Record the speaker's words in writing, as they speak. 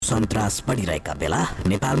सन्तास बढिरहेका बेला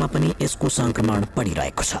नेपालमा पनि यसको संक्रमण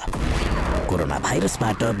बढिरहेको छ। कोरोना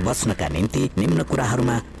भाइरसबाट बच्नका निम्ति निम्न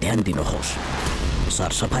कुराहरूमा ध्यान दिनुहोस्।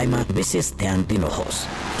 सरसफाइमा विशेष ध्यान दिनुहोस्।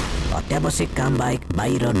 अत्यावश्यक काम बाहेक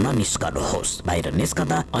बाहिर ननिस्कनुहोस्। बाहिर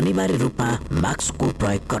निस्कँदा अनिवार्य रूपमा मास्कको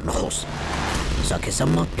प्रयोग गर्नुहोस्।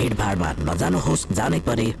 सकेसम्म भिडभाडमा नजानुहोस्। जानै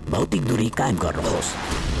परे भौतिक दूरी कायम गर्नुहोस्।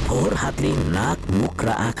 फोहोर हातले नाक, मुख र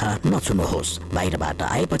आँखा नछुनुहोस्। बाहिरबाट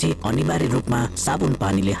आएपछि अनिवार्य रूपमा साबुन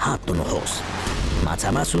पानीले हात धुनुहोस्।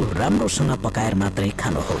 माछा मासु राम्रोसँग पकाएर मात्रै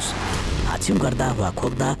खानुहोस्। हाछिउ गर्दा वा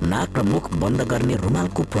खोक्दा नाक र मुख बन्द गर्ने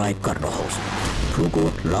रुमालको प्रयोग गर्नुहोस्। फ्लूको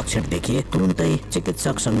लक्षण देखिए तुरुन्तै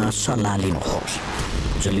चिकित्सकसँग सल्लाह लिनुहोस्।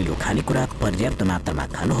 जलिलो खानेकुरा पर्याप्त मात्रामा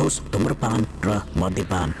खानुहोस्। धूम्रपान र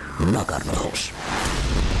मद्यपान नगर्नुहोस्।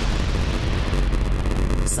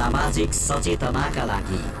 सामाजिक सचेतनाका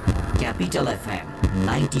लागि capital FM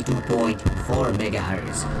 92.4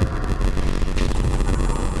 megahertz.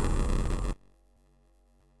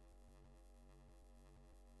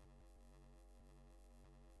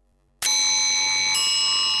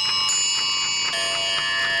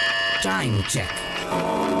 Time check.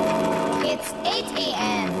 It's 8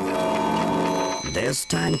 a.m. This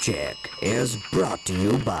time check is brought to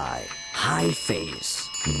you by High Face.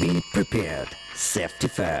 Be prepared. Safety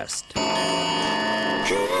first.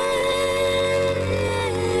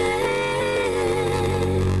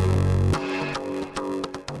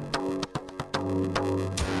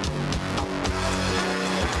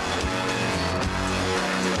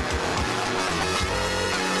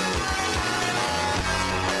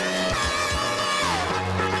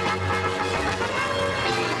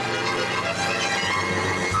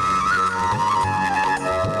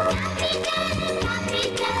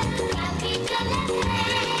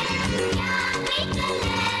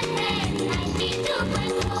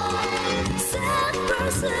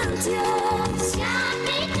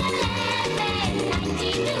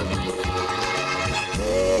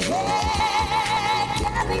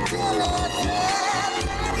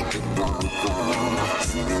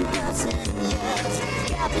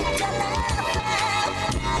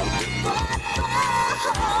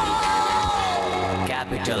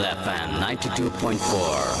 Capital FM 92.4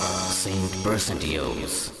 Saint Percent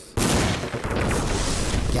News.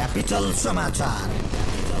 Capital समाचार.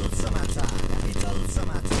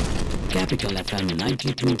 Capital FM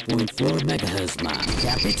 92.4 MHz मा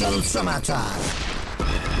Capital समाचार.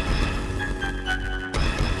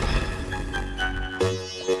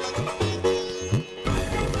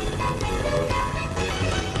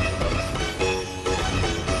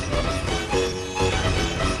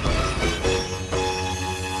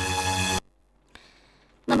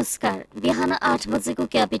 नमस्कार। बिहान 8 बजेको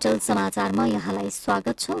capital समाचारमा यहाँलाई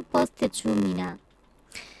स्वागत छ। उपस्थित छु मीना।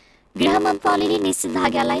 गृह मन्त्रालयले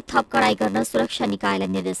निषेधाज्ञालाई थप कडाई गर्न सुरक्षा निकायलाई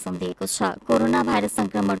निर्देशन दिएको छ। कोरोना भाइरस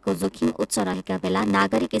संक्रमणको जोखिम उच्च रहेका बेला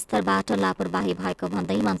नागरिक स्तरबाट लापरवाही भएको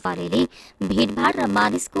भन्दै मन्त्रालयले भीडभाड र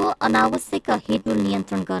मानिसको अनावश्यक हिडडुल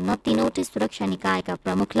नियन्त्रण गर्न तीनवटै सुरक्षा निकायका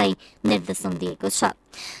प्रमुखलाई निर्देशन दिएको छ।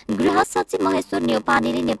 गृह सचिव महेश्वर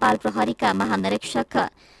न्यौपानेले नेपाल प्रहरीका महानिरीक्षक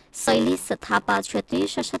शैलेश थापा, क्षेत्रीय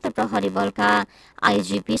सशस्त्र प्रहरी बलका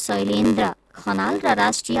आइजिपी शैलेन्द्र खनाल र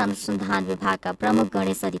राष्ट्रिय अनुसन्धान विभागका प्रमुख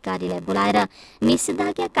गणेश अधिकारीलाई बोलाएर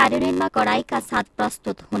निषेधाज्ञा कार्यान्वयनमा कडाईका साथ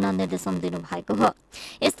प्रस्तुत हुन निर्देशन दिनुभएको हो।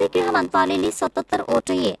 यस्तै गृह मन्त्रालयले 77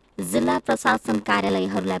 वटै जिल्ला प्रशासन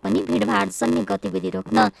कार्यालयहरूलाई पनि भीडभाडजन्य गतिविधि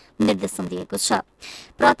रोक्न निर्देशन दिएको छ।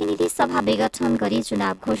 प्रतिनिधि सभा विघटन गरी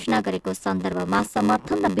चुनाव घोषणा गरेको सन्दर्भमा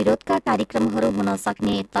समर्थन र विरोधका कार्यक्रमहरू हुन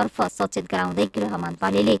सक्ने तर्फ सचेत गराउँदै गृह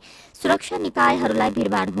मन्त्रालयले सुरक्षा निकायहरूलाई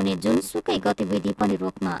भीडभाड हुने जुनसुकै गतिविधि पनि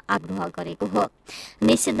रोक्न आग्रह गरेको हो।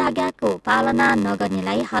 निषेधाज्ञाको पालना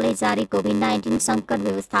नगर्नेलाई हालै जारी कोभिड-19 संकट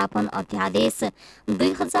व्यवस्थापन अध्यादेश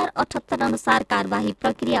 2078 अनुसार कार्यवाही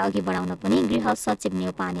प्रक्रिया अघि बढाउन पनि गृह सचिव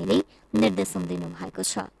न्यौपानेले निर्देशन दिनुभएको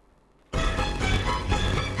छ।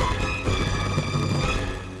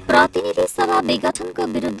 प्रतिनिधि सभा विघटनको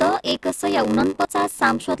विरुद्ध 149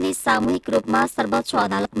 सांसदले सामूहिक रूपमा सर्वोच्च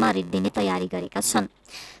अदालतमा रिट दिने तयारी गरेका छन्।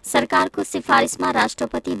 सरकारको सिफारिशमा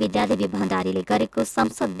राष्ट्रपति विद्यादेवी भण्डारीले गरेको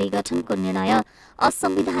संसद विघटनको निर्णय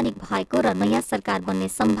असंवैधानिक भएको र नयाँ सरकार बन्ने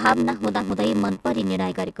सम्भावना हुँदाहुँदै मनपरी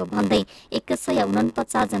निर्णय गरेको भन्दै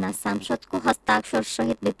 149 जना सांसदको हस्ताक्षर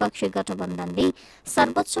सहित विपक्षी गठबन्धनले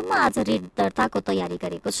सर्वोच्चमा आज रिट दर्ताको तयारी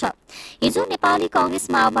गरेको छ। हिजो नेपाली कांग्रेस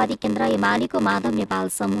माओवादी केन्द्र एमालेको माधव नेपाल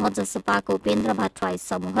समूह समूह, जसपाको उपेन्द्र भट्टराई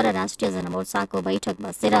समूह र राष्ट्रिय जनमोर्चाको बैठक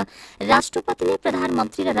बसेर राष्ट्रपतिले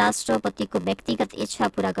प्रधानमन्त्री र राष्ट्रपतिको व्यक्तिगत इच्छा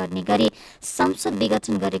पूरा गर्ने गरी संसद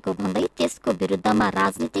विघटन गरेको भन्दै त्यसको विरुद्धमा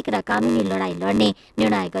राजनीतिक र कानूनी लडाईँ लड्ने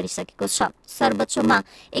निर्णय गरिसकेको छ। सर्वोच्चमा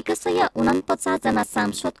 149 जना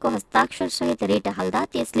सांसदको हस्ताक्षर सहित रिट हाल्दा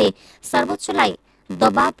त्यसले सर्वोच्चलाई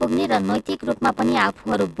दबाव पुग्ने र नैतिक रूपमा पनि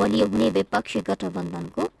आफूहरू बलियो हुने विपक्षी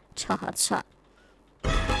गठबन्धनको ठहर छ।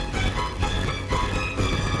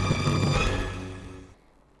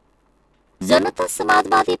 जनता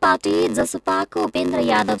समाजवादी पार्टी जसपाको उपेन्द्र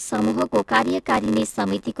यादव समूहको कार्यकारिणी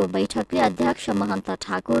समितिको बैठकले अध्यक्ष महन्त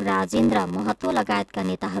ठाकुर, राजेन्द्र महतो लगायतका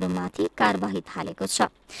नेताहरूमाथि कारबाही थालेको छ।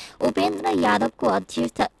 उपेन्द्र यादवको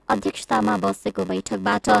अध्यक्षतामा बसेको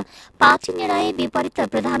बैठकबाट पार्टी निर्णय विपरीत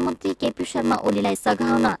प्रधानमन्त्री केपी शर्मा ओलीलाई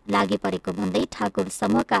सघाउन लागि परेको भन्दै ठाकुर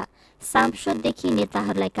समूहका सांसददेखि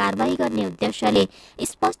नेताहरूलाई कारबाही गर्ने उद्देश्यले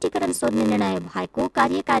स्पष्टीकरण सोध्ने निर्णय भएको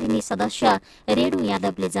कार्यकारिणी सदस्य रेणु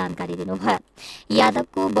यादवले जानकारी दिनुभयो।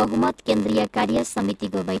 यादवको बहुमत केन्द्रीय कार्य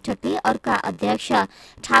समितिको बैठकले अर्का अध्यक्ष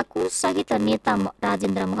ठाकुर सहित नेता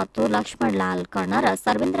राजेन्द्र महतो, लक्ष्मण लाल कर्ण र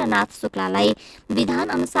सर्वेन्द्रनाथ शुक्लालाई विधान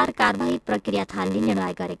अनुसार कारबाही प्रक्रिया थाल्ने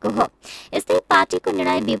निर्णय गरेको हो। यस्तै पार्टीको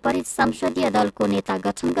निर्णय विपरीत संसदीय दलको नेता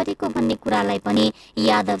गठन गरेको भन्ने कुरालाई पनि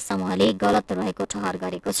यादव समूहले गलत रहेको ठहर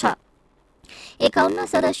गरेको छ। 51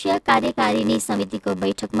 सदस्यीय कार्यकारिणी समितिको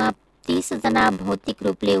बैठकमा 30 जना भौतिक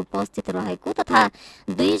रूपले उपस्थित रहेको तथा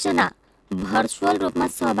 2 जना भर्चुअल रूपमा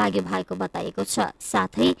सहभागी भएको बताइएको छ।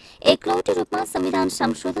 साथै एकलौटी रूपमा संविधान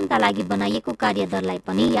संशोधनका लागि बनाइएको कार्यदललाई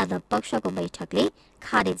पनि यादव पक्षको बैठकले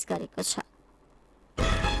खारेज गरेको छ।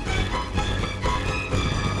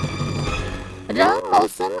 र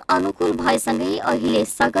मौसम अनुकूल भएसँगै अहिले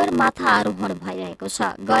सगरमाथा आरोहण भइरहेको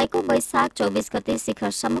छ। गएको वैशाख 24 गते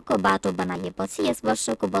शिखरसम्मको बाटो बनाइएपछि यस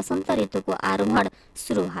वर्षको वसन्त ऋतुको आरोहण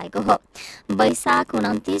सुरु भएको हो। वैशाख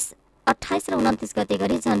 28 र 29 गते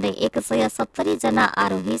गरी झण्डै 170 जना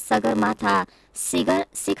आरोही सगरमाथा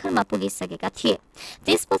शिखरमा पुगिसकेका थिए।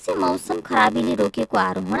 त्यसपछि मौसम खराबीले रोकेको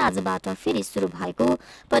आरोहण आजबाट फेरि सुरु भएको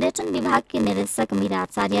पर्यटन विभागकी निर्देशक मीरा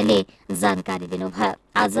आचार्यले जानकारी दिनुभयो।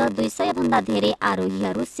 आज 200 भन्दा धेरै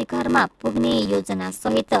आरोहीहरू शिखरमा पुग्ने योजना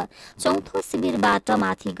सहित चौथो शिविरबाट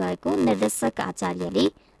माथि गएको निर्देशक आचार्यले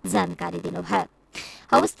जानकारी दिनुभयो।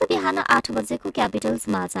 हवस् त बिहान 8 बजेको क्यापिटल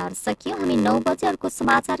समाचार सकियो। हामी 9 बजे अर्को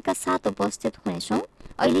समाचारका साथ उपस्थित हुनेछौँ।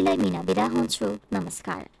 अहिलेलाई मिना बिदा हुन्छु।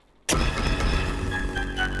 नमस्कार।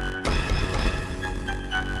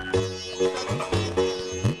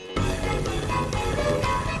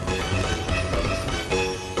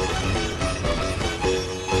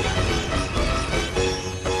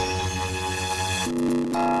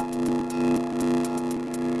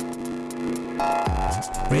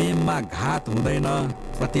 प्रेममा घात हुँदैन,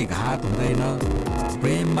 प्रतिघात हुँदैन।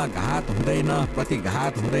 प्रेममा घात हुँदैन,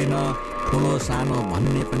 प्रतिघात हुँदैन। ठुलो सानो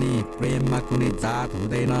भन्ने पनि प्रेममा कुनै जात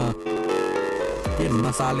हुँदैन। के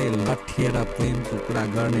नसाले लट्ठिएर प्रेमको कुरा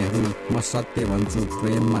गर्नेहरू, म सत्य भन्छु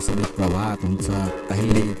प्रेममा सबै प्रभात हुन्छ,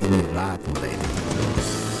 कहिले पनि रात हुँदैन।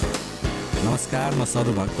 नमस्कार, म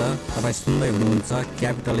सरु भक्त। तपाईँ सुन्दै हुनुहुन्छ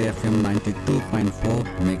क्यापिटल एफएम 92.4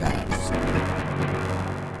 मेगाहर्ज।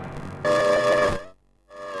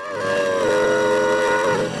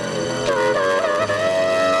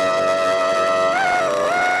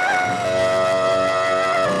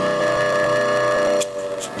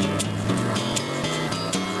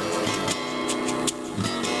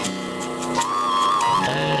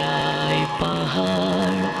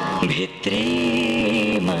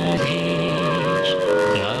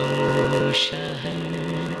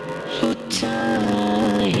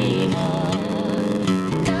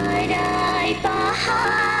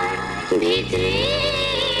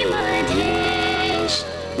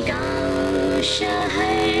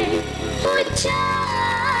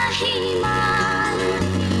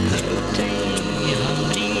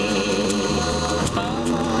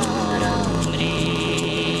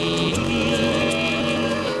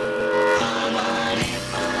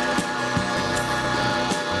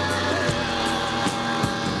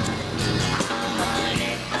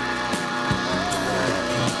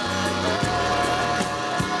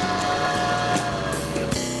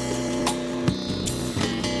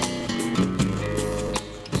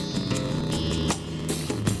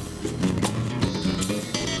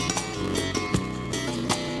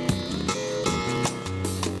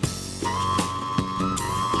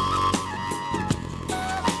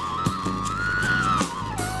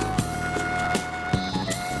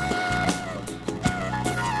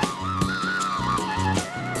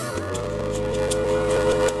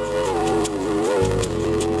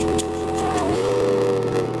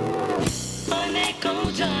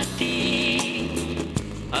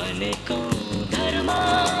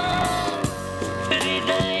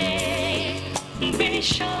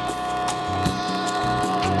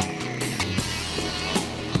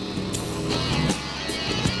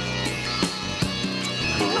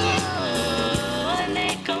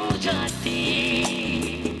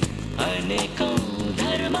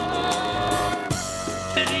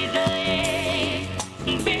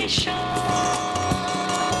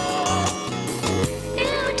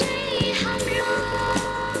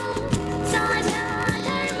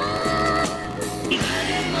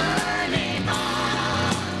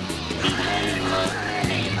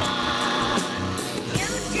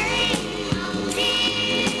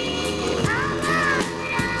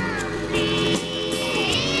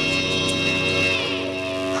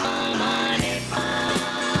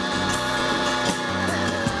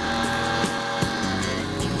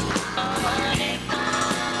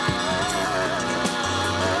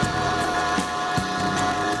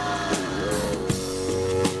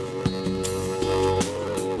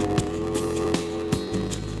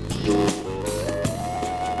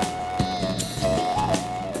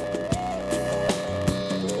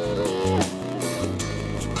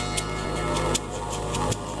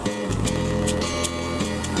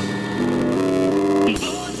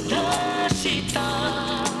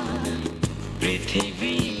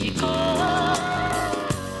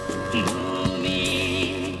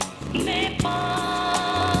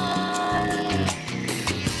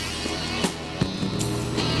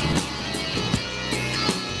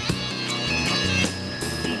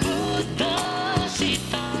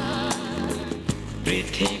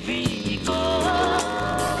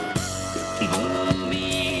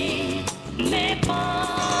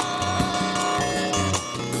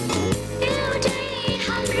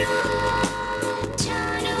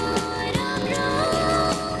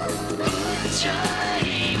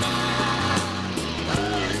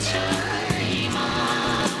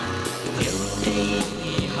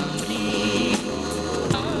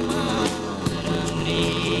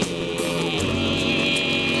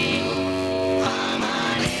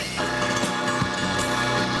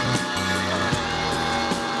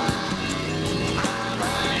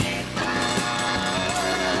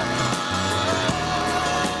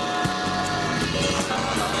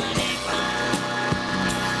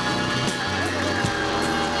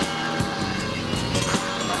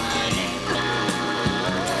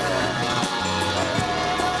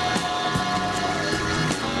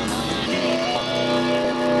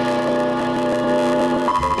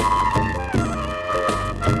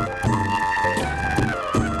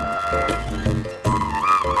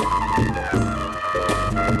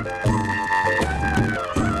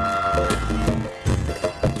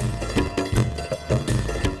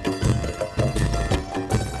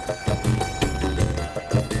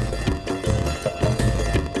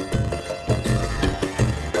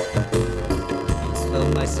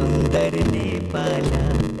 सुन्दर नेपाला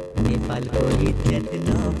नेपालको इज्जत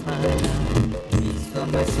नफाला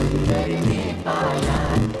विश्वमा सुन्दर नेपाला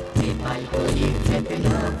नेपालको इज्जत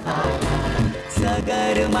नफाला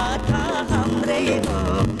सगरमाथा हाम्रै हो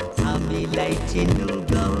हामीलाई चिन्नु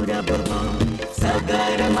गौरव हो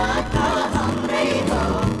सगरमाथा हाम्रै हो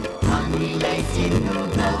हामीलाई चिन्नु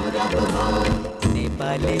गौरव हो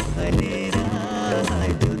नेपाली भनेर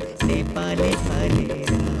हजुर नेपाली भनेर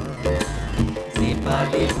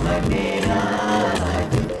नेपाली भनेर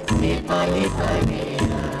नेपाली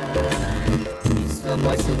भनेर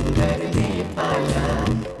विश्वमा सुन्दर नेपाला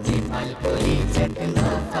नेपालको इज्जत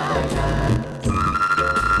नफाला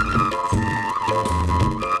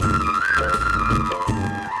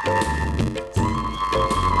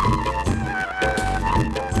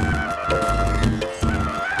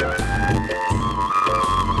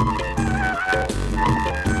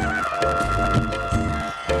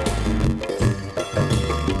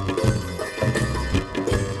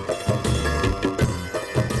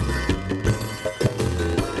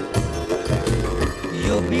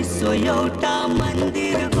विश्व एउटा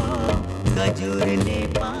मन्दिर हो गजुर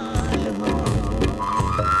नेपाल हो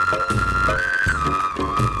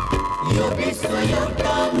यो विश्व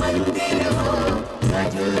एउटा मन्दिर हो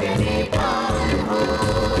गजुर नेपाल हो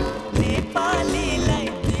नेपालीलाई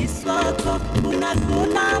विश्वको कुना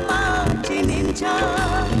कुनामा चिनिन्छ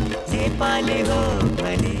नेपाली हो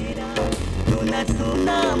भनेर कुना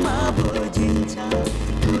कुनामा बुझिन्छ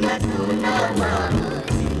कुना कुनामा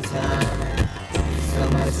बुझिन्छ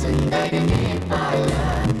सुन्दर नेपाला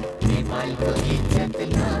नेपालको इज्जत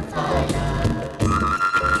नफाला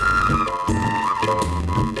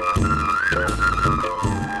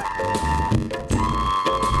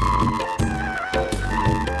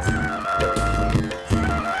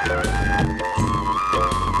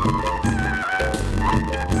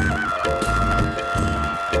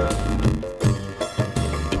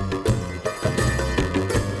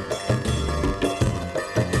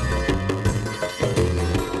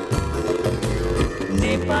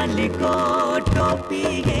नेपालीको टोपी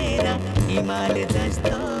हेर हिमाल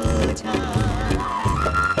जस्तो छ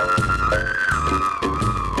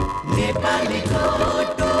नेपालीको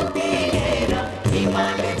टोपी हेर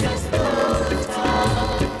हिमाल जस्तो छ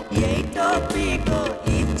यही टोपीको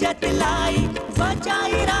इज्जतलाई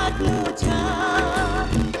बचाइराख्नु छ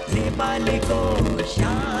नेपालीको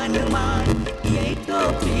शानमा यही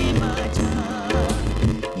टोपीमा छ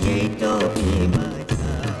यही टोपीमा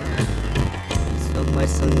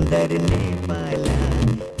सुन्दर नेपाल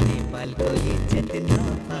नेपालको इज्जत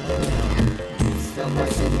नपाला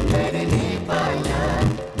सुन्दर नेपाल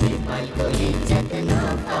नेपालको इज्जत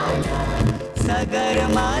नपाला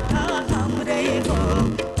सगरमाथा हाम्रै हो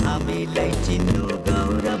हामीलाई चिन्नु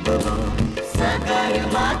गौरव हो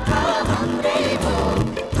सगरमाथा हाम्रै हो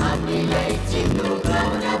हामीलाई चिन्नु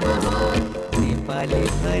गौरव हो नेपाली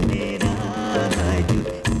भनेर हजुर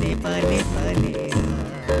नेपाली भनेर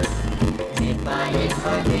नेपाली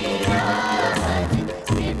भनेर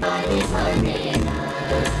नेपाली भनेर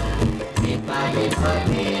नेपाली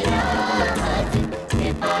भनेर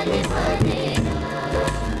नेपाली भनेर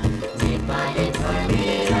नेपाली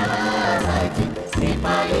भनेर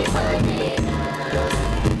नेपाली भनेर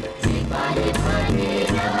नेपाली भनेर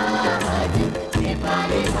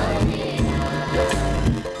नेपाली भनेर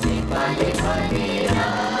नेपाली भनेर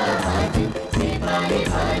नेपाली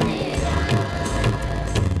भनेर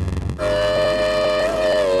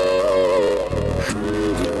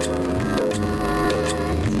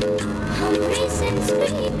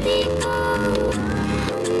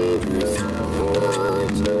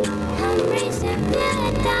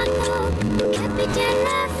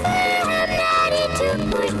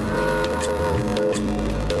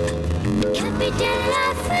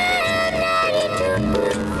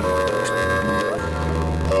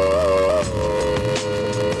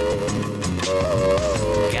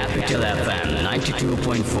Capital FM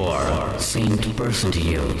 92.4, same person to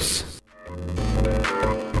use.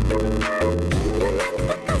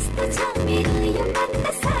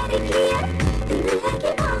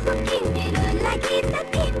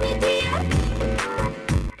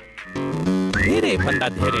 धेरै भन्दा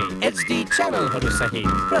धेरै HD च्यानलहरू सहित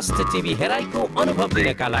प्रष्ट टिभी हेराइको अनुभव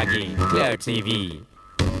लिनका लागि clear TV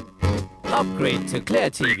upgrade to clear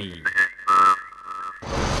TV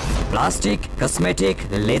plastic, cosmetic,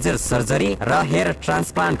 laser surgery र हेयर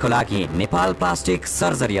ट्रान्सप्लान्टको लागि नेपाल प्लास्टिक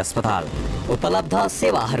सर्जरी अस्पताल। उपलब्ध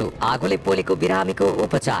सेवाहरू आगोले पोलेको बिरामीको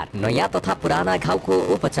उपचार, नयाँ तथा पुराना घाउको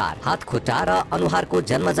उपचार, हात खुट्टा र अनुहारको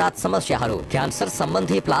जन्मजात समस्याहरू, क्यान्सर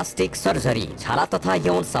सम्बन्धी प्लास्टिक सर्जरी, छाला तथा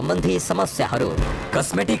यौन सम्बन्धी समस्याहरू।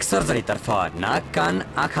 कस्मेटिक सर्जरी तर्फ नाक, कान,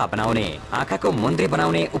 आँखा बनाउने, आँखाको मुन्द्री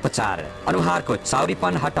बनाउने उपचार, अनुहारको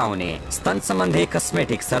चाउरीपन हटाउने, स्तन सम्बन्धी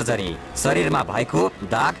कस्मेटिक सर्जरी, शरीरमा भएको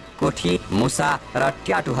दाग, कोठी, मुसा र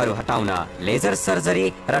ट्याटुहरू हटाउन, लेजर सर्जरी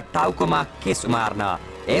र टाउकोमा केश उमार्न,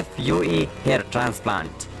 FUE हेयर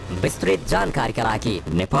ट्रान्सप्लान्ट। विस्तृत जानकारीका लागि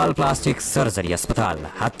नेपाल प्लास्टिक सर्जरी अस्पताल,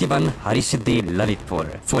 हात्तीवन, हरिसिद्धि, ललितपुर।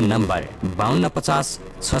 Phone number 5250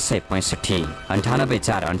 665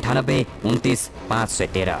 98498 29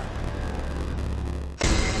 513।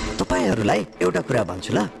 तपाईहरूलाई एउटा कुरा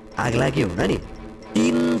भन्छु ल, आगलागी हुन नि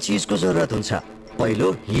 3 चिजको जरुरत हुन्छ।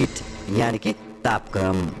 पहिलो हिट यानि कि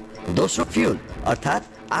तापक्रम, दोस्रो फ्युल अर्थात्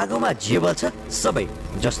आगोमा जे बल्छ सबै,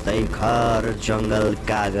 जस्तै घर, जङ्गल,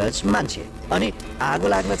 कागज, मान्छे। अनि आगो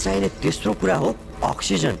लाग्न चाहिने तेस्रो कुरा हो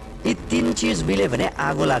अक्सिजन। यी 3 चिज मिल्यो भने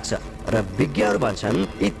आगो लाग्छ र विज्ञहरू भन्छन्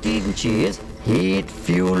यी 3 चिज हिट,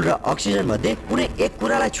 फ्युल र अक्सिजन मध्ये कुनै एक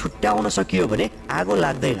कुरालाई छुट्याउन सकियो भने आगो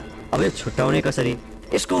लाग्दैन। अब यो छुट्याउने कसरी?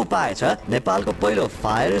 यसको उपाय छ नेपालको पहिलो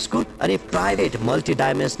फायर स्कुल अनि private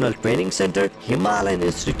multidimensional training centre Himalayan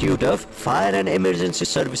institute of fire and emergency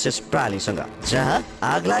services प्रालीसँग, जहाँ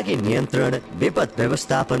आगलागी नियन्त्रण, विपद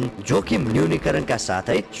व्यवस्थापन, जोखिम न्यूनीकरणका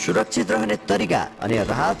साथै सुरक्षित रहने तरिका अनि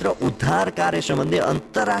राहत र उद्धार कार्य सम्बन्धी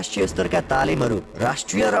अन्तर्राष्ट्रिय स्तरका तालिमहरू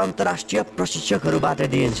राष्ट्रिय र अन्तर्राष्ट्रिय प्रशिक्षकहरूबाट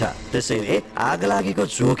दिइन्छ। त्यसैले आगलागीको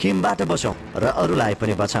जोखिमबाट बचौं र अरूलाई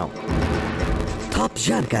पनि बचाउँ। थप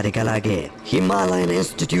जानकारीका लागि Himalayan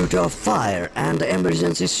institute of fire and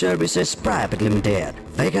emergency services private limited,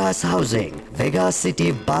 Vegas housing, Vegas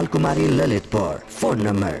city, Balkumari, Lalitpur. Phone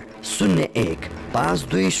number 01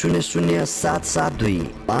 5200 772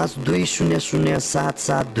 5200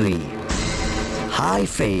 772। High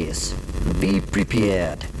face, be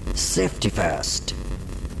prepared, safety first.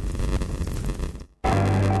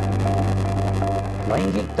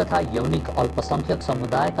 लैङ्गिक तथा यौनिक अल्पसंख्यक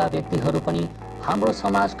समुदायका व्यक्तिहरू पनि हाम्रो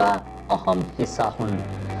समाजका अहम हिस्सा हुन्।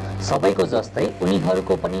 सबैको जस्तै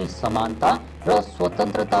उनीहरूको पनि समानता र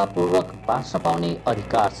स्वतन्त्रतापूर्वक बाँच्न पाउने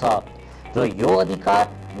अधिकार छ र यो अधिकार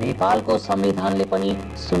नेपालको संविधानले पनि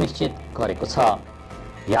सुनिश्चित गरेको छ।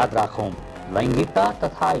 याद राखौं, लैङ्गिकता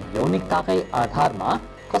तथा यौनिकताकै आधारमा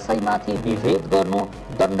कसैमाथि विभेद गर्नु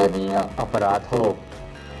दण्डनीय अपराध हो।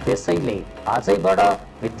 त्यसैले आजैबाट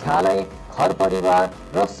विद्यालय, घर परिवार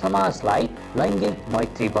र समाजलाई लैङ्गिक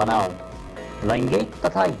मैत्री बनाऊ। लैङ्गिक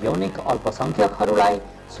तथा यौनिक अल्पसंख्यकहरूलाई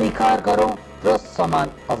स्वीकार गरौँ र समान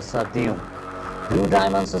अवसर दिउँ। ब्लू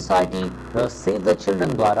डायमन्ड सोसाइटी र सेभ द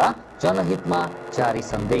चिल्ड्रेनद्वारा जनहितमा जारी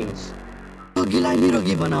सन्देश। रोगीलाई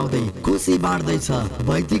निरोगी बनाउँदै खुसी बाँड्दैछ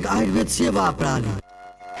वैदिक आयुर्वेद सेवा प्रणाली।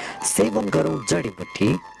 सेवन गरौँ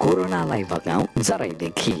जडीबुटी, कोरोनालाई भगाऊ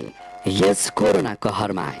जराइदेखि। यस कोरोना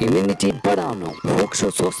कहरमा इम्युनिटी बढाउनु, फोक्सो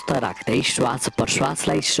स्वस्थ राख्दै श्वास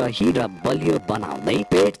प्रश्वासलाई सही र बलियो बनाउँदै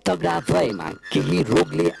पेट तगडा भएमा केही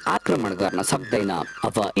रोगले आक्रमण गर्न सक्दैन।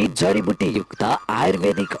 अब यी जडीबुटी युक्त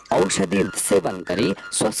आयुर्वेदिक औषधि सेवन गरी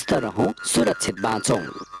स्वस्थ रहौं, सुरक्षित बाँचौं।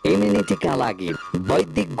 इम्युनिटीका लागि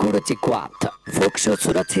वैदिक गुडची क्वाथ, फोक्सो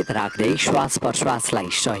सुरक्षित राख्दै श्वास प्रश्वासलाई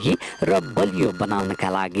सही र बलियो बनाउनका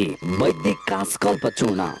लागि वैदिक काशकल्प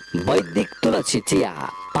चूर्ण, वैदिक तुलसी चिया,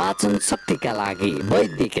 पाचन शक्तिका लागि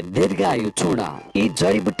वैदिक दीर्घायु चूर्ण। यी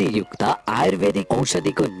जडीबुटी युक्त आयुर्वेदिक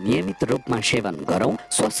औषधिको नियमित रूपमा सेवन गरौं,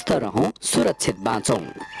 स्वस्थ रहौं, सुरक्षित बाँचौं।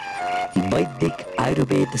 वैदिक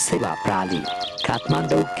आयुर्वेद सेवा प्रणाली,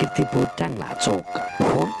 काठमाडौँ, कीर्तिपुर, टाङ्ला चोक।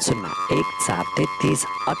 Phone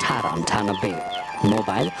 0143331898,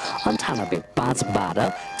 mobile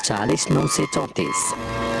 9851240934।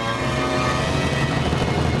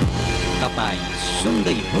 तपाईँ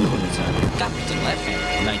सुन्दै हुनुहुन्छ क्यापिटल एफएम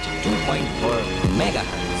 92.4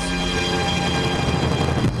 मेगाहर्ट्ज।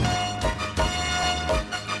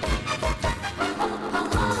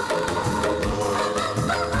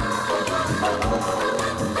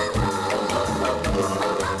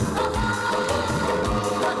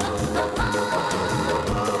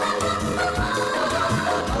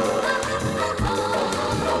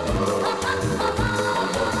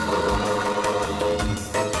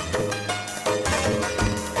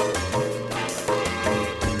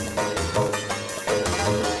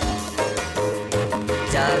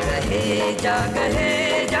 जाग है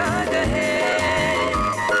हे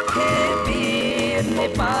वीर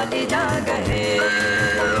नेपाली जाग है।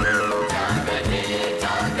 जाग है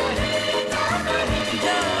जाग है जाग है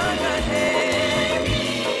जाग है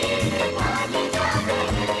नेपाली जाग है।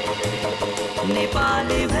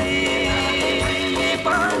 नेपाली भई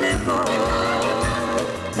नेपालको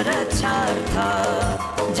रक्षार्थ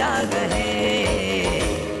जाग है।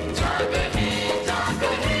 जाग है जाग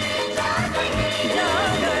है जाग है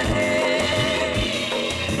जाग है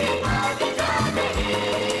नेपाली जाग है।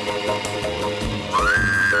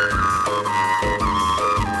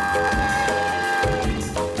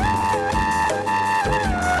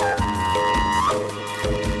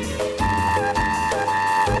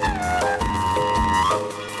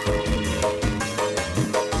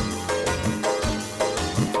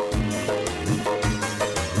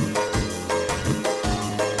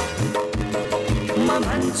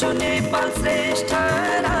 भन्छु नेपाल श्रेष्ठ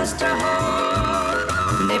राष्ट्र हो,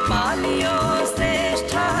 नेपालीयो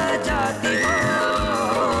श्रेष्ठ जाति हो।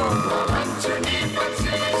 भन्छु नेपाल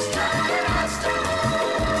श्रेष्ठ राष्ट्र हो,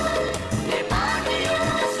 नेपालीयो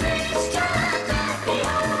श्रेष्ठ जाति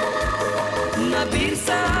हो।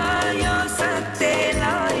 नबिर्सायो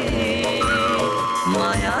सत्यलाई,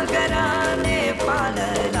 माया गरा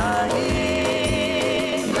नेपाललाई।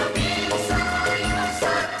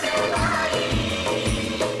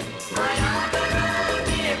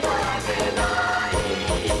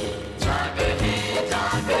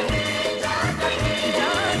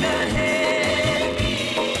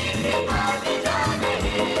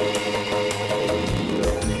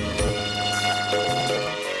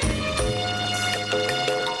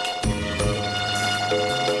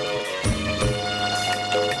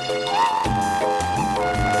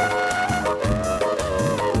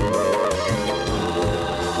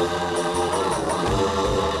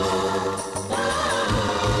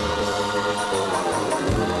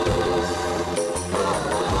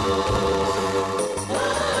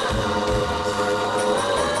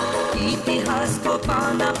 इतिहासको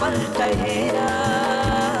पाना पल्टाएर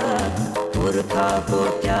पुर्खाको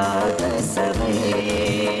त्याग सबै।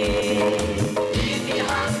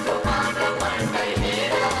 इतिहासको पाना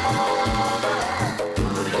पल्टाएर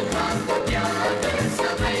पुर्खाको त्याग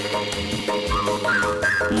सबै।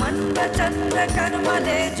 मन वचन र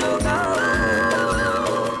कर्मले जोगाऊ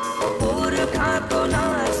पुर्खाको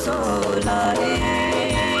नासोलाई।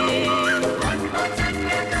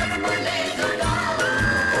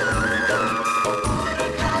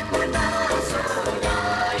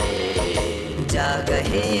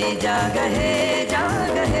 जाग है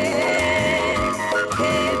हे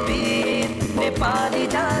वीर नेपाली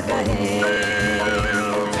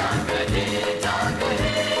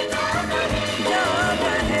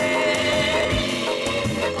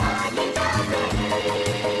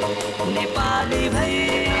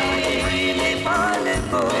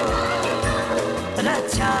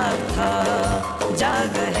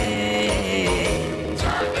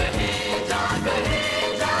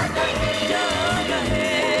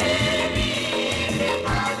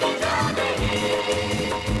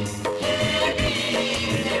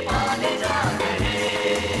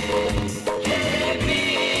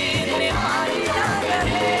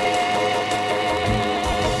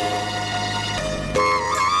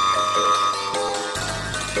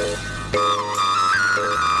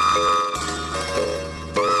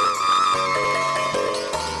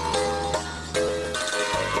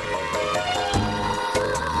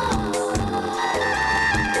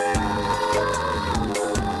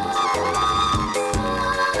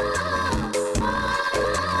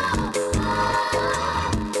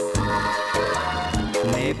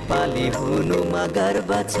नेपाली हुनुमा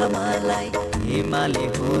गर्व छ मलाई, हिमाली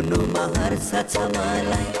हुनुमा हर्ष छ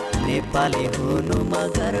मलाई, नेपाली हुनुमा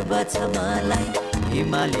गर्व छ मलाई,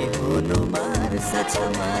 हिमाली हुनुमा हर्ष छ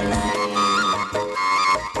मलाई।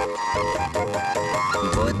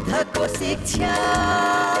 बुद्धको शिक्षा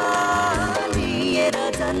लिएर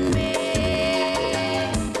जन्मे,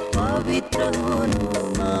 पवित्र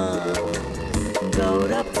हुनुमा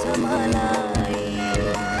गौरव छ मलाई,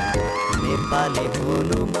 नेपाली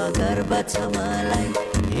हुनुमा गर्व छ मलाई,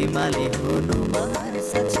 हिमाली हुनुमा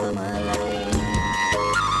हर्ष छ मलाई।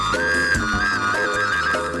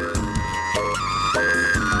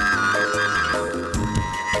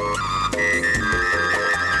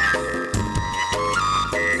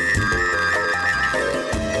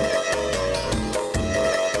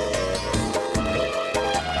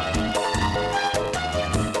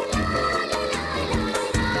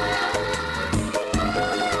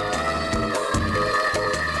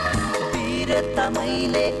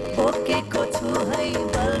 मैले बोकेको छु है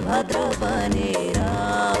बलभद्र बनेर,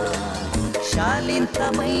 शालीनता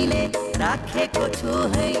मैले राखेको छु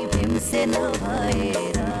है भीमसेन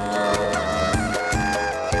भएर,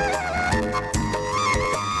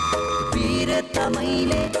 वीरता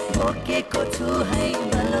मैले बोकेको छु है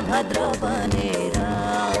बलभद्र बनेर,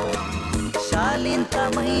 शालीनता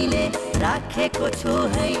मैले राखेको छु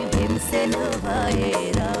है भीमसेन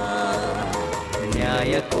भएर।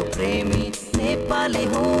 न्यायको प्रेमी नेपाली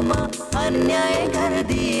हुमा अन्याय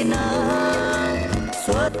गर्दिन,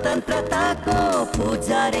 स्वतन्त्रताको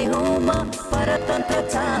पुजारी हुमा परतन्त्र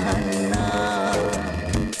चाहन्न,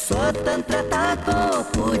 स्वतन्त्रताको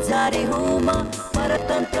पुजारी हुमा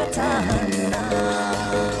परतन्त्र चाहन्न।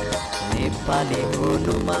 नेपाली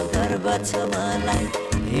हुनुमा गर्व छ मलाई,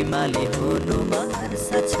 हिमाली हुनुमा हर्ष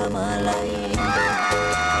छ मलाई।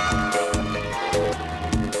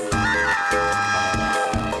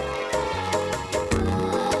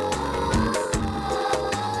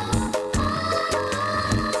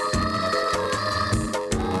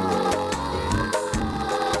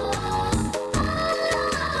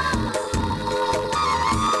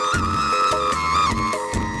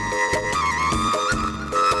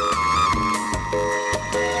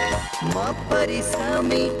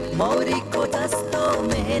 परिश्रमी मौरीको जस्तो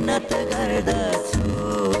मेहनत गर्दछु,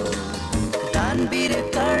 दानवीर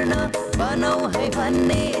कर्ण बनौ है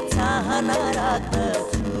भन्ने चाहना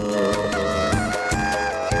राख्दछु।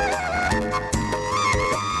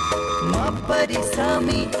 म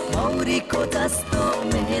परिश्रमी मौरीको जस्तो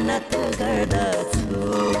मेहनत गर्दछु,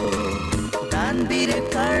 दानवीर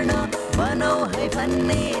कर्ण बनौ है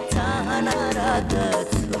भन्ने चाहना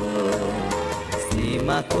राख्दछु।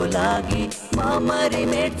 सीमाको लागि म मरि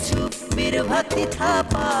मेट्छु वीरभक्ति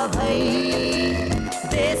थापा भई,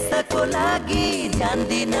 देशको लागि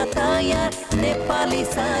जान्दिन तयार नेपाली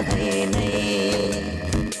सधैँ नै,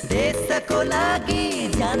 देशको लागि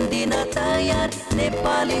जान्दिन तयार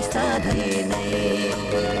नेपाली सधैँ नै।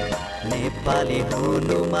 नेपाली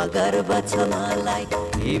हुनुमा गर्व छ मलाई,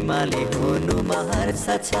 हिमाली हुनुमा हर्ष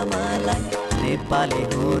छ मलाई, नेपाली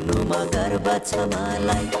हुनुमा गर्व छ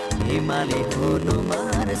मलाई, हिमाली हुनुमा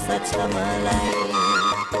हर्ष छ मलाई।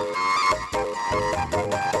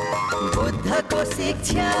 बुद्धको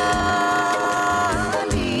शिक्षा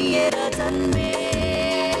लिएर जन्मे,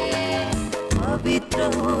 पवित्र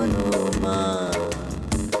हुनुमा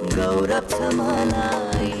गौरव छ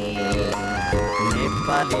मलाई,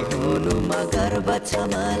 नेपाली हुनुमा गर्व छ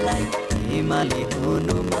मलाई, हिमाली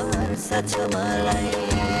हुनुमा हर्ष छ मलाई।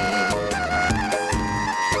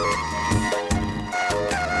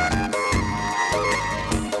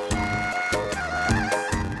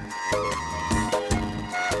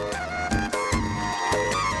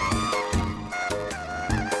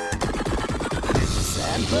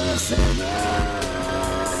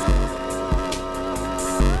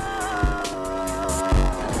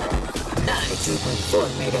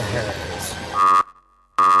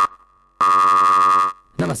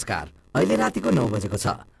 नमस्कार, अहिले रातिको 9 बजेको छ।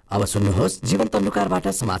 अब सुन्नुहोस् जीवन तन्डुकारबाट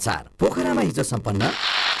समाचार। पोखरामा हिजो सम्पन्न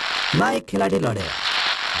एक खेलाडी लडे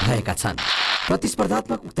भएका छन्।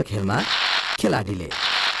 प्रतिस्पर्धात्मक उक्त खेलमा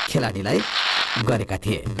खेलाडीलाई गरेका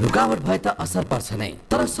थिए। रुकावट भए त असर पर्छ नै,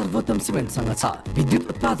 तर सर्वोत्तम सिमेन्टसँग छ विद्युत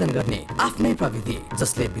उत्पादन गर्ने आफ्नै प्रविधि,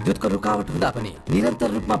 जसले विद्युतको रुकावट हुँदा पनि निरन्तर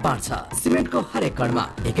रूपमा बाँड्छ। सिमेन्टको हरेक कणमा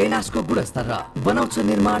एकै नासको गुणस्तर र बनाउँछ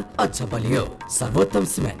निर्माण अझ बलियो। सर्वोत्तम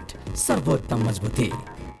सिमेन्ट, सर्वोत्तम मजबुती।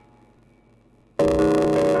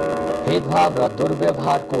 भेदभाव र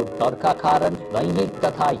दुर्व्यवहारको डरका कारण लैङ्गिक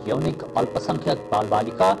तथा यौनिक अल्पसंख्यक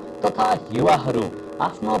बालबालिका तथा युवाहरू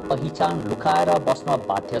आफ्नो पहिचान लुकाएर बस्न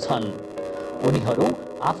बाध्य छन्। उनीहरू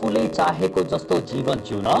आफूले चाहेको जस्तो जीवन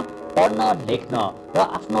जिउन पढ्न लेख्न र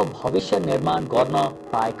आफ्नो भविष्य निर्माण गर्न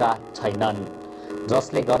पाएका छैनन्,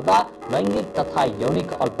 जसले गर्दा लैङ्गिक तथा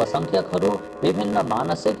यौनिक अल्पसंख्यकहरू विभिन्न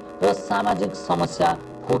मानसिक र सामाजिक समस्या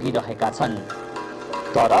भोगिरहेका छन्।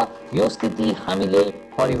 तर यो स्थिति हामीले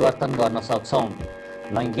परिवर्तन गर्न सक्छौँ।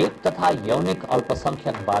 लैङ्गिक तथा यौनिक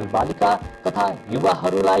अल्पसंख्यक बालबालिका तथा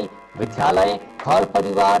युवाहरूलाई विद्यालय, घर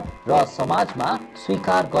परिवार र समाजमा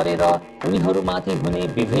स्वीकार गरेर उनीहरूमाथि हुने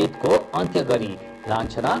विभेदको अन्त्य गरी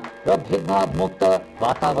लान्छना र भेदभाव मुक्त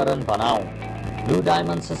वातावरण बनाऊ। ब्लू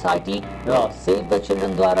डायमन्ड सोसाइटी र सेभ द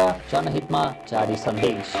चिल्ड्रेनद्वारा जनहितमा जारी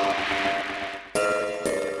सन्देश।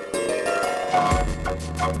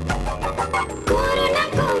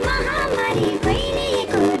 कोरोनाको महामारी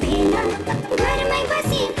भइरहेको बेला घरमै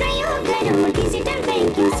बसी प्रयोग गरौँ डिजिटल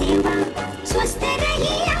ब्याङ्किङ सेवा। स्वस्थ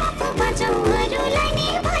रही आफू बचाऊ, अरूलाई नि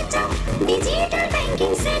बचाऊ। डिजिटल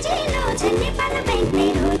ब्याङ्किङ सजिलो छ, नेपाल ब्याङ्क नै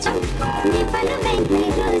रोजौँ, नेपाल ब्याङ्क नै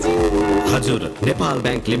रोजौँ। हजुर, नेपाल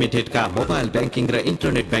ब्याङ्क लिमिटेडका मोबाइल ब्याङ्किङ र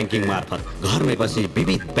इन्टरनेट ब्याङ्किङ मार्फत घरमै बसी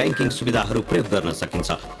विविध ब्याङ्किङ सुविधाहरू प्रयोग गर्न सकिन्छ।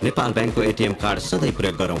 नेपाल ब्याङ्कको एटिएम कार्ड सधैँ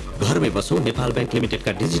प्रयोग गरौँ। घरमै बसौँ, नेपाल ब्याङ्क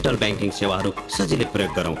लिमिटेडका डिजिटल ब्याङ्किङ सेवाहरू सजिलै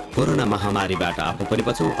प्रयोग गरौँ। कोरोना महामारीबाट आफू पनि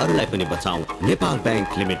बचौँ, अरूलाई पनि बचाउँ। नेपाल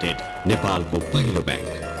ब्याङ्क लिमिटेड, नेपालको पहिलो ब्याङ्क।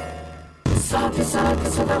 साथ साथ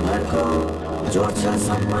सदाभरको जोड्छ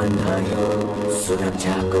सम्बन्ध यो,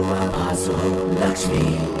 सुरक्षाको आभास हो लक्ष्मी।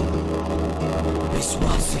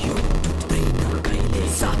 विश्वास यो टुट्दैन कहिले,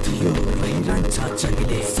 साथ यो रहिरहन्छ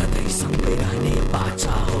जहिले, सधैँ सँगै रहने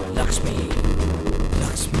बाचा हो लक्ष्मी।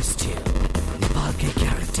 लक्ष्मी स्टिल, नेपालकै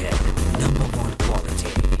क्यारेक्टर, नम्बर 1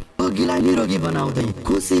 क्वालिटी। रोगीलाई निरोगी बनाउँदै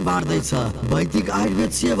खुसी बाँड्दैछ वैदिक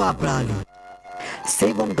आयुर्वेद सेवा प्रणाली।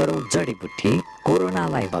 सेवन गरौँ जडीबुटी,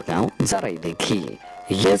 कोरोनालाई भगाऊ जरैदेखि।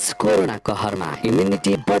 यस कोरोना कहरमा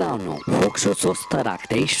इम्युनिटी बढाउनु, फोक्सो स्वस्थ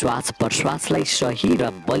राख्दै श्वास प्रश्वासलाई सही र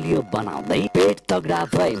बलियो बनाउँदै पेट तगडा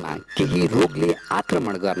भएमा केही रोगले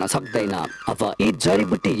आक्रमण गर्न सक्दैन। अब यी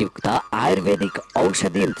जडीबुटी युक्त आयुर्वेदिक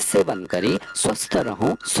औषधि सेवन गरी स्वस्थ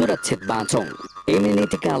रहौं, सुरक्षित बाँचौं।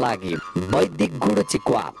 इम्युनिटीका लागि वैदिक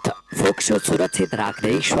गुडचिक्वाथ, फोक्सो सुरक्षित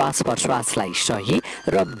राख्दै श्वास प्रश्वासलाई सही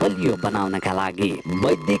र बलियो बनाउनका लागि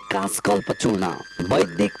वैदिक कासकल्प चूर्ण,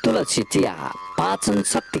 वैदिक तुलसी चिया, पाचन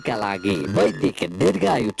शक्तिका लागि वैदिक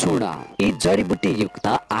दीर्घायु चूर्ण। यी जडीबुटी युक्त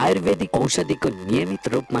आयुर्वेदिक औषधिको नियमित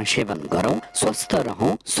रूपमा सेवन गरौं, स्वस्थ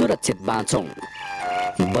रहौं, सुरक्षित बाँचौं।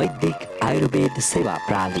 वैदिक आयुर्वेद सेवा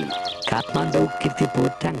प्रणाली, काठमाडौँ, कीर्तिपुर,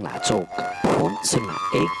 ट्याङ्ला चौक। Phone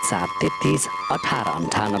 01 433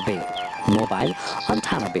 1898, mobile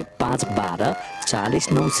 98 512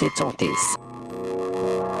 40 934।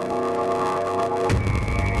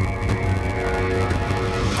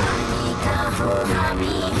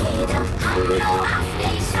 हाम्रो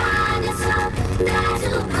आफ्नै शान छ,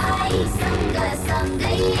 दाजुभाइ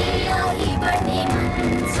सँगसँगै अघि बढ्ने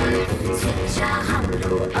मन छ। शिक्षा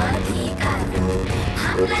हाम्रो अधिकार हो,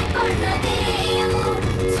 हामीलाई पढ्न देऊ,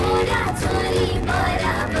 छोरा छोरी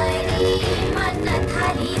बराबरी मान्न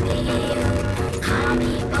थालिदेऊ।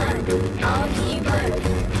 हामी बढौँ, अघि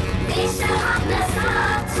बढौँ, देश हाम्रो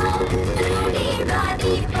साथ छौँ,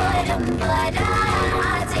 रूढिवादी परम्परा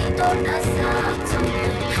अझै तोड्न सक्छौँ।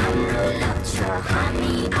 हाम्रो लक्ष्य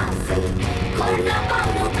हामी आफै गर्न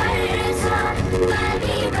पाउनु पर्छ।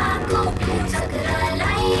 बालविवाहको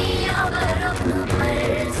कुचक्रलाई अब रोक्नु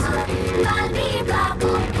पर्छ।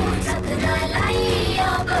 बालविवाहको कुचक्रलाई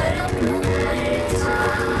अब रोक्नु पर्छ।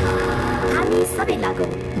 हामी सबै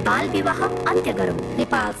लागौँ, बाल विवाह अन्त्य गरौँ।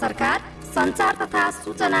 नेपाल सरकार, सञ्चार तथा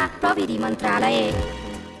सूचना प्रविधि मन्त्रालय।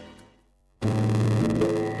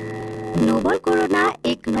 नोभल कोरोना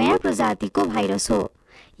एक नयाँ प्रजातिको भाइरस हो।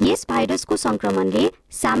 यस भाइरसको संक्रमणले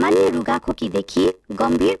सामान्य रुगाखोकीदेखि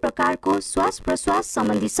गम्भीर प्रकारको श्वास प्रश्वास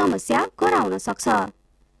सम्बन्धी समस्या गराउन सक्छ।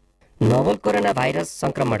 नोभल कोरोना भाइरस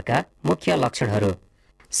संक्रमणका मुख्य लक्षणहरू: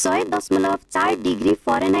 100.4 डिग्री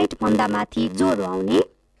फरेनहाइट भन्दा माथि ज्वरो आउने,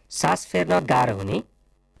 सास फेर्न गाह्रो हुने,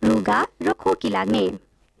 रुगा र खोकी लाग्ने।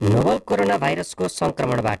 नोभल कोरोना भाइरसको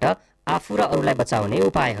संक्रमणबाट आफू र अरूलाई बचाउने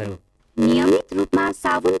उपायहरू: नियमित रूपमा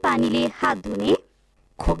साबुन पानीले हात धुने,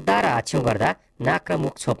 खोक्दा र आछ्यौं गर्दा नाक र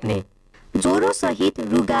मुख छोप्ने। ज्वरो सहित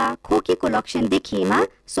रुगा खोकीको लक्षण देखिएमा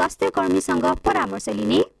स्वास्थ्य कर्मीसँग परामर्श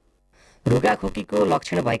लिने, रुगा खोकीको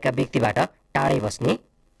लक्षण भएका व्यक्तिबाट टाढै बस्ने,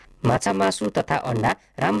 माछा मासु तथा अन्डा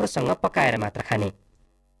राम्रोसँग पकाएर मात्र खाने।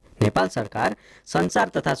 नेपाल सरकार, सञ्चार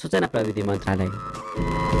तथा सूचना प्रविधि मन्त्रालय।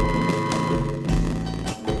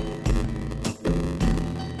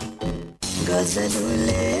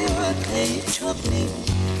 गजलले आँखै छोप्ने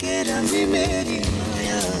के रमी मेरी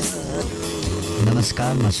माया।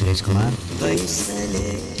 नमस्कार, म सुरेश कुमार। पैसाले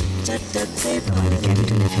चटक्कै तपाईँले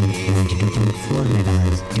क्यापिटल एफएम 92.4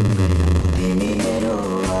 मेगाहर्ज ट्युन गरिरहनु तिमी मेरो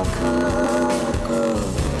आँखाको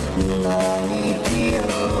नानी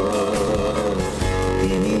थियो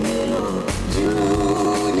तिमी मेरो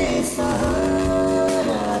जुने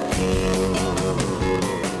सहारा थियो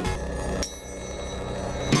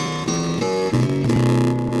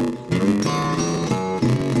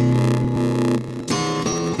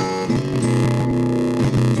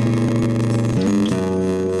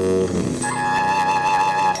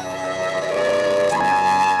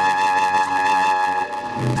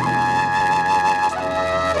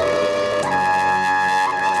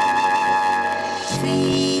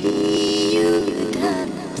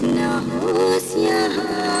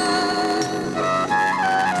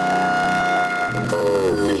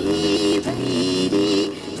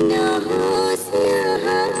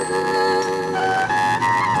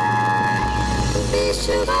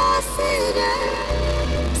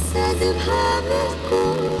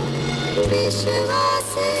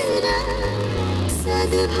विश्वास र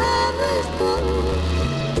सद्भावको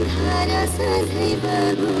धारा सधैँ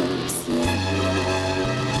बगोस्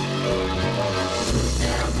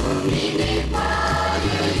भूमि नेपाल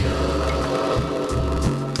यो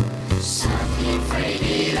शान्ति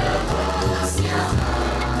फैलिरहोस् यहाँ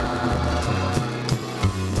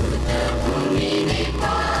बुद्ध भूमि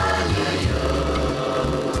नेपाल यो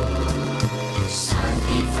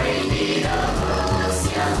शान्ति फैलिरहोस्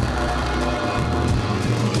यहाँ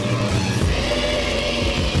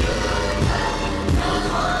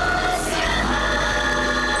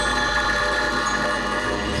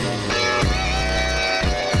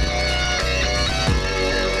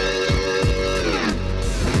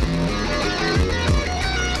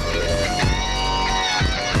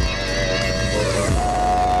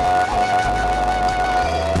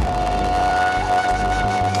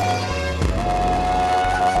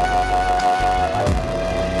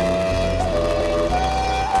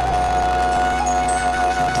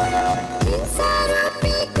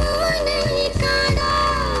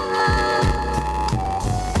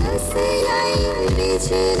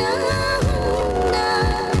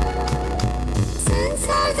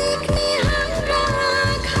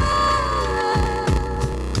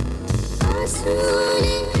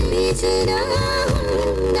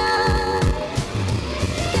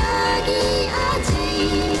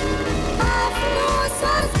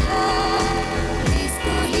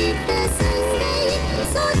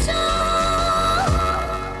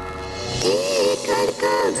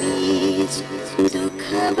दुःख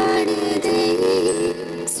बढ्दै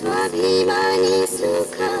स्वाभिमानी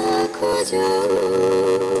सुख खोजो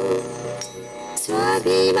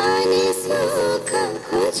स्वाभिमानी सुख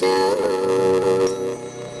खोजो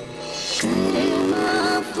कर्म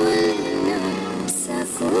फुल्न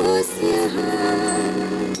सकोस् यहाँ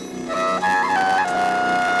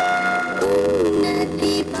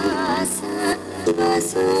उन्नति पासा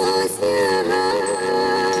बसोस् यहाँ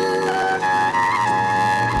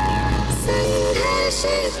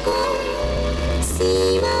संघर्षको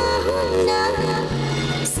सीमा हुन्न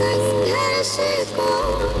संघर्षको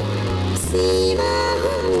सीमा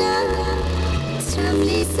हुन्न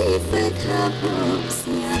श्रमले सिफत होस्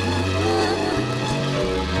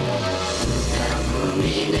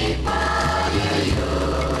भूमि नेपाल यो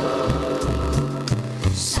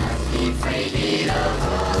शान्ति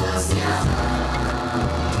फैलिरहोस् यहाँ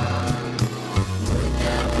बुद्ध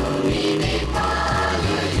भूमि नेपाल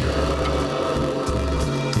यो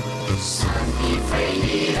शान्ति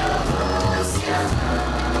फैलिरहोस् यहाँ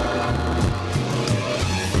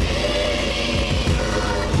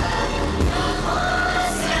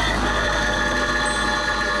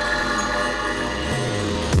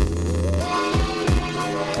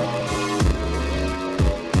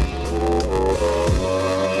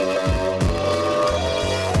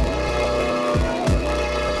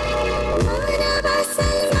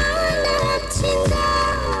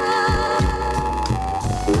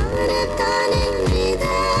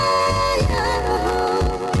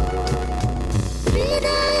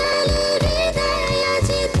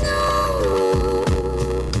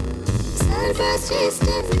श्रेष्ठ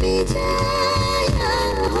विजय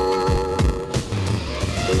हो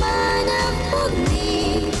मानव पुग्ने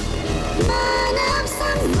मानव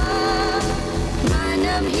सम्मान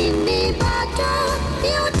मानव हिँड्ने बाटो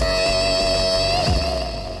एउटै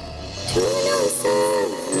ठुलो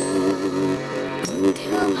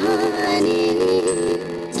हुन्थ्यो भने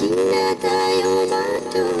किन त यो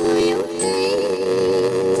बाटो एउटै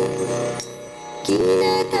किन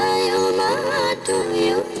त यो बाटो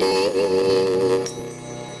एउटै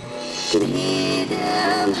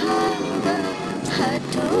भेदभाव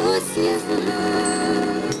हटोस् यहाँ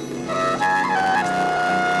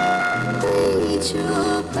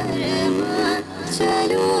चोपरमा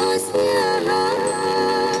चलोस् यहाँ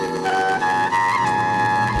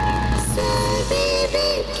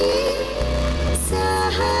स्वविवेकी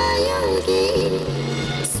सहयोगी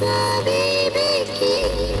स्वविवेकी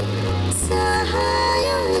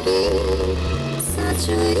सहयोगी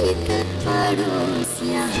सचुरित परोस्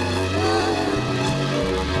यहाँ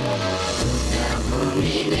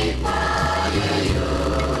भूमि नेपाल यो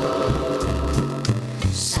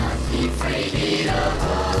शान्ति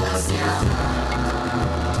फैलिरहोस् यहाँ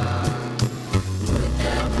बुद्ध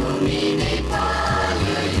भूमि नेपाल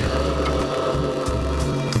यो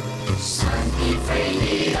शान्ति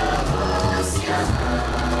फैलिरहोस् यहाँ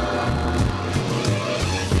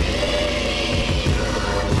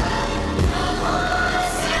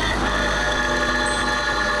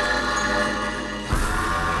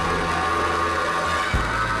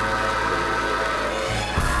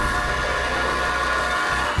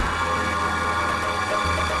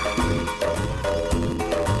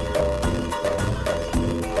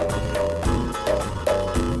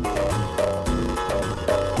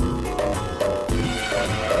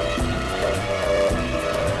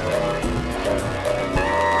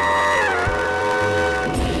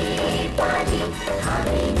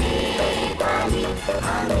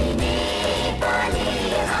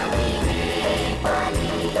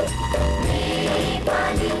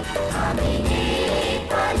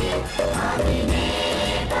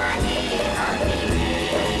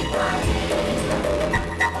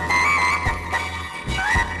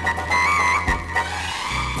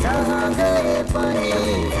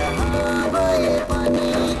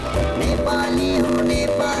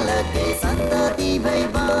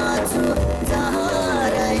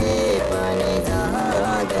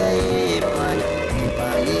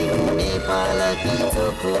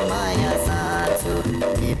माया साँचो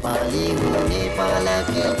नेपाली हो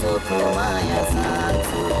नेपालकी चोखो माया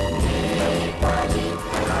साँचो नेपाली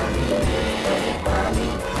हामी नेपाली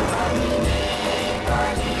हामी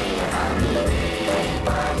नेपाली हामी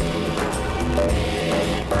नेपाली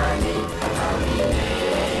नेपाली हामी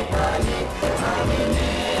नेपाली हामी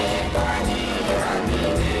नेपाली हामी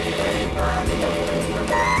नेपाली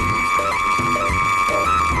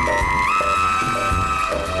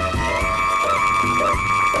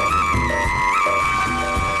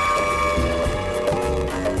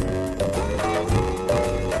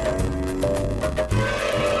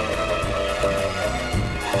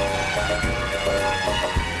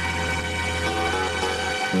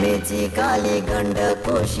मेची काली गण्डक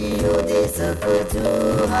कोशियो देशको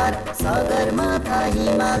जुहार सगरमाथा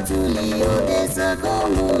हिमाल झुलियो देशको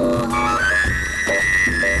मुहार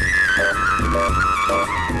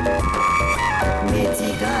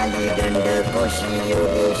मेची काली गण्डक कोशियो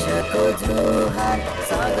देशको जुहार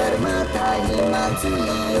सगरमाथा हिमाल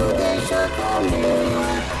झुलियो देशको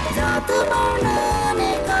मुहार जात वर्ण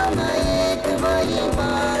नेकमा एक भई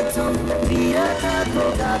बाँचौँ वीरताको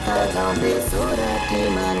गाथा गाउँदै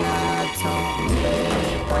सोराटीमा नाच्छौँ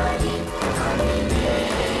नेपाली हामी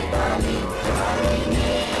नेपाली हामी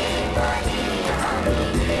नेपाली हामी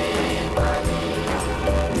नेपाली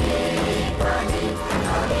नेपाली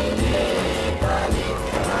हामी नेपाली हामी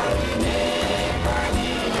नेपाली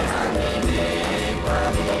हामी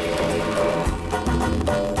नेपाली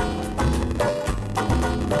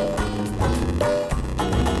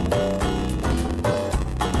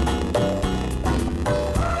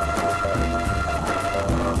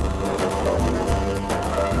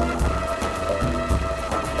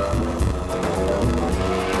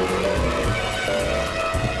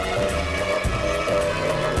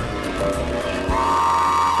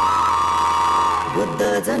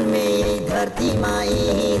जन्मे यही धरतीमा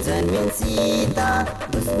यही जन्मिन् सीता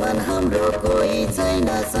दुश्मन हाम्रो कोही छैन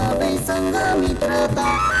सबैसँग मित्रता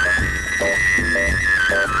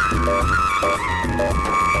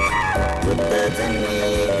बुद्ध जन्मे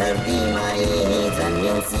यही धरतीमा यही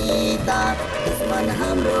जन्मिन् सीता दुश्मन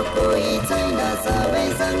हाम्रो कोही छैन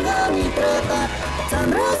सबैसँग मित्रता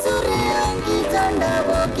चन्द्र सूर्य अङ्की झन्डा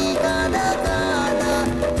बोकी काँधा काँधा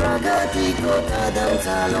प्रगतिको कदम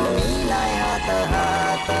चालौ मिलाए हात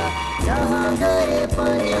हात जहाँ गए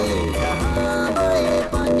पनि जहाँ भए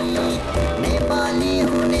पनि नेपाली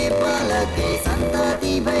हुँ नेपालकै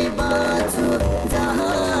सन्तति भई बाँच्छु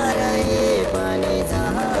जहाँ रहे पनि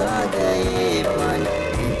जहाँ गए पनि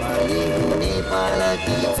नेपाली हुँ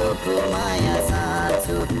नेपालकै चोखो माया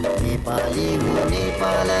साँच्छु नेपाली हुँ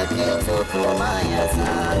नेपालकै चोखो माया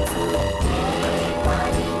साँच्छु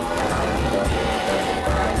नेपाली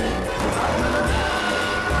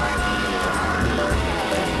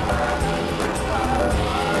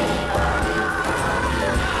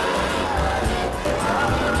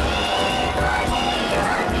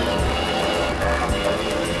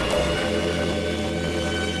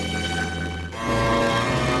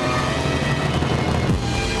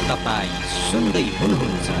तपाईँ सुन्दै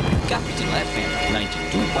हुनुहुन्छ क्यापिटल एफएम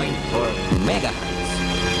 92.4 मेगाहर्ज।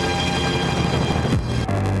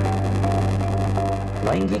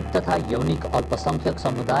 लैङ्गिक तथा यौनिक अल्पसंख्यक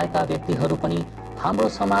समुदायका व्यक्तिहरू पनि हाम्रो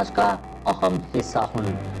समाजका अहम हिस्सा हुन्।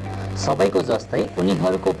 सबैको जस्तै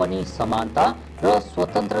उनीहरूको पनि समानता र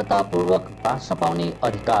स्वतन्त्रतापूर्वक बाँच्न पाउने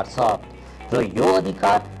अधिकार छ र यो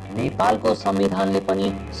अधिकार नेपालको संविधानले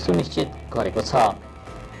पनि सुनिश्चित गरेको छ।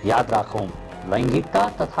 याद राखौँ, लैङ्गिकता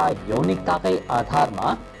तथा यौनिकताकै आधारमा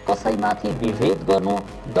कसैमाथि विभेद गर्नु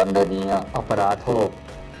दण्डनीय अपराध हो।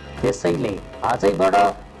 त्यसैले आजैबाट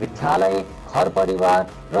विद्यालय, घर परिवार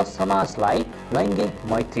र समाजलाई लैङ्गिक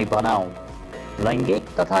मैत्री बनाऊ। लैङ्गिक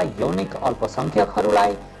तथा यौनिक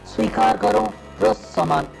अल्पसंख्यकहरूलाई स्वीकार गरौँ र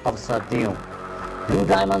समान अवसर दियौँ। ब्लू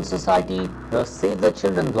डायमन्ड सोसाइटी र सेभ द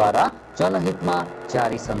चिल्ड्रेनद्वारा जनहितमा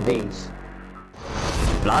जारी सन्देश।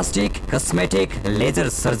 प्लास्टिक, कस्मेटिक, लेजर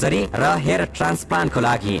सर्जरी र हेयर ट्रान्सप्लान्टको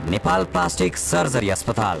लागि नेपाल प्लास्टिक सर्जरी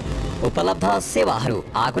अस्पताल। उपलब्ध सेवाहरू: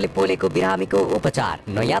 आगोले पोलेको बिरामीको उपचार,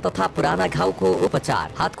 नयाँ तथा पुराना घाउको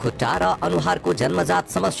उपचार, हात खुट्टा र अनुहारको जन्मजात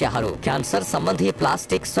समस्याहरू, क्यान्सर सम्बन्धी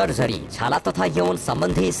प्लास्टिक सर्जरी, छाला तथा यौन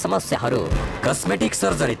सम्बन्धी समस्याहरू। कस्मेटिक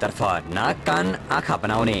सर्जरीतर्फ नाक, कान, आँखा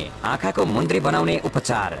बनाउने, आँखाको मुन्द्री बनाउने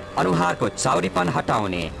उपचार, अनुहारको चाउरीपन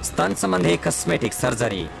हटाउने, स्तन सम्बन्धी कस्मेटिक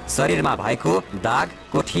सर्जरी, शरीरमा भएको दाग,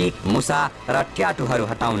 कोठी, मुसा र ट्याटुहरू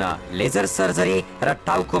हटाउन, लेजर सर्जरी र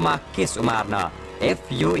टाउकोमा केश उमार्न,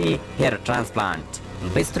 FUE हेयर ट्रान्सप्लान्ट।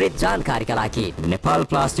 विस्तृत जानकारीका लागि नेपाल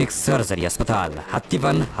प्लास्टिक सर्जरी अस्पताल,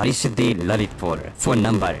 हात्तीवन, हरिसिद्धि, ललितपुर। Phone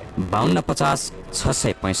number 5250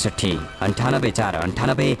 665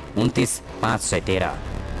 98 29 513।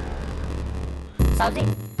 साउजी,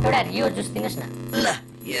 एउटा रियो जुस दिनुहोस् न। ल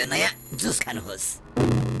यो नयाँ जुस खानुहोस्।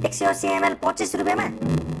 180 ml 25 रुपियाँमा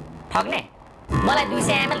ठग्ने? मलाई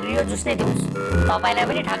 200 ml रियो जुस नै दिनुहोस्। तपाईँलाई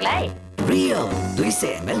पनि ठग्ला है। रियो 200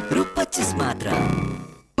 ml रु 25 मात्र।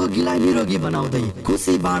 रोगीलाई निरोगी बनाउँदै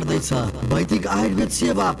खुसी बाँड्दैछ वैदिक आयुर्वेद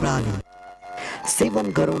सेवा प्रणाली। सेवन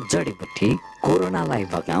गरौँ जडीबुटी, कोरोनालाई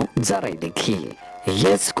भगाऊ जरैदेखि।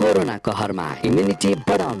 यस कोरोना कहरमा इम्युनिटी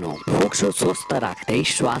बढाउनु, फोक्सो स्वस्थ राख्दै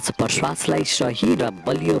श्वास प्रश्वासलाई सही र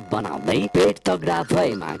बलियो बनाउँदै पेट तगडा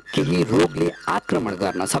भएमा केही रोगले आक्रमण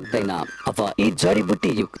गर्न सक्दैन। अब यी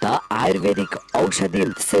जडीबुटी युक्त आयुर्वेदिक औषधि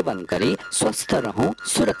सेवन गरी स्वस्थ रहौं,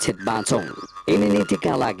 सुरक्षित बाँचौं।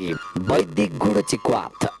 इम्युनिटीका लागि वैदिक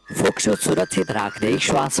गुडचिक्वाथ, फोक्सो सुरक्षित राख्दै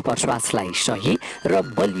श्वास प्रश्वासलाई सही र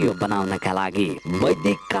बलियो बनाउनका लागि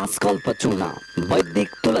वैदिक कासकल्प चूर्ण, वैदिक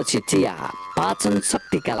तुलसी चिया, पाचन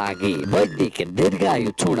शक्तिका लागि वैदिक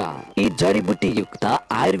दीर्घायु चूर्ण। यी जडीबुटी युक्त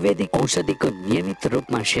आयुर्वेदिक औषधिको नियमित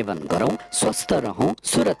रूपमा सेवन गरौं, स्वस्थ रहौं,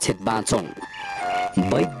 सुरक्षित बाँचौं।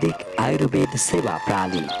 वैदिक आयुर्वेद सेवा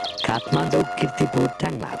प्रणाली, काठमाडौँ, कीर्तिपुर,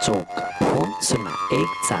 ट्याङ्ला चोक। Phone 01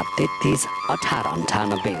 433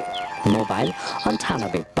 1898, mobile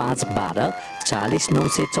 98 512 40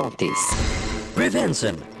 934।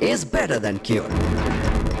 Prevention is better than cure.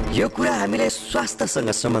 यो कुरा हामीले स्वास्थ्यसँग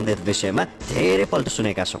सम्बन्धित विषयमा धेरै पल्ट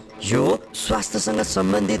सुनेका छौँ। यो स्वास्थ्यसँग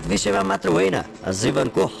सम्बन्धित विषयमा मात्र होइन,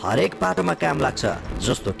 जीवनको हरेक पाटोमा काम लाग्छ,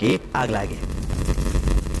 जस्तो कि आग लागे।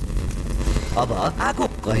 अब आगो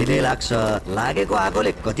कहिले लाग्छ, लागेको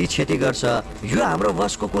आगोले कति क्षति गर्छ, यो हाम्रो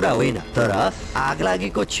वशको कुरा होइन। तर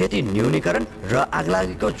आगलागीको क्षति न्यूनीकरण र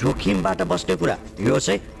आगलागीको जोखिमबाट बस्ने कुरा, यो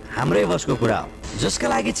चाहिँ हाम्रै वशको कुरा हो, जसका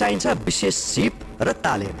लागि चाहिन्छ विशेष सिप र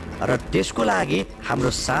तालिम। र त्यसको लागि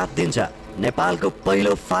हाम्रो साथ दिन्छ नेपालको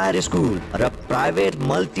पहिलो फायर स्कुल र private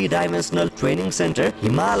multi dimensional training centre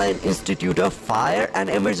Himalayan institute of fire and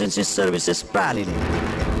emergency services प्रणालीले,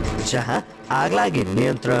 जहाँ आगलागी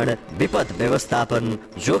नियन्त्रण, विपद व्यवस्थापन,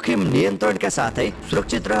 जोखिम नियन्त्रणका साथै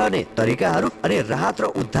सुरक्षित रहने तरिकाहरू अनि राहत र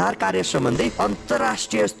उद्धार कार्य सम्बन्धी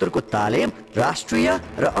अन्तर्राष्ट्रिय स्तरको तालिम राष्ट्रिय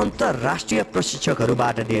र अन्तर्राष्ट्रिय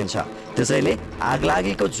प्रशिक्षकहरूबाट दिइन्छ। त्यसैले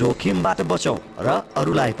आगलागीको जोखिमबाट बचौं र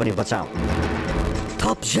अरूलाई पनि बचाऊ।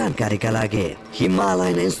 थप जानकारीका लागि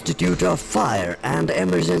Himalayan institute of fire and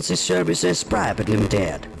emergency services private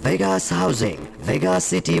limited, Vegas housing, Vegas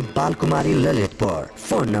city, Balkumari, Lalitpur.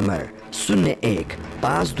 Phone number 01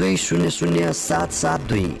 5200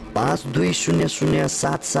 772 5200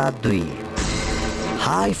 772।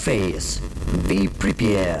 High face, be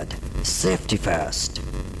prepared, safety first.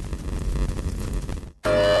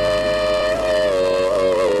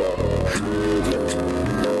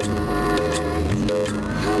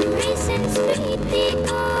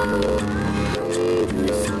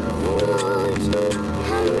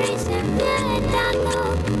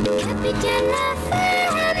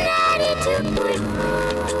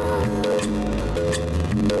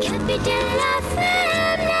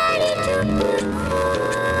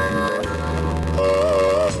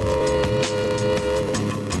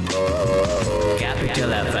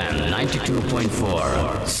 FM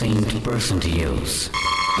 92.4, Saint Person to Use.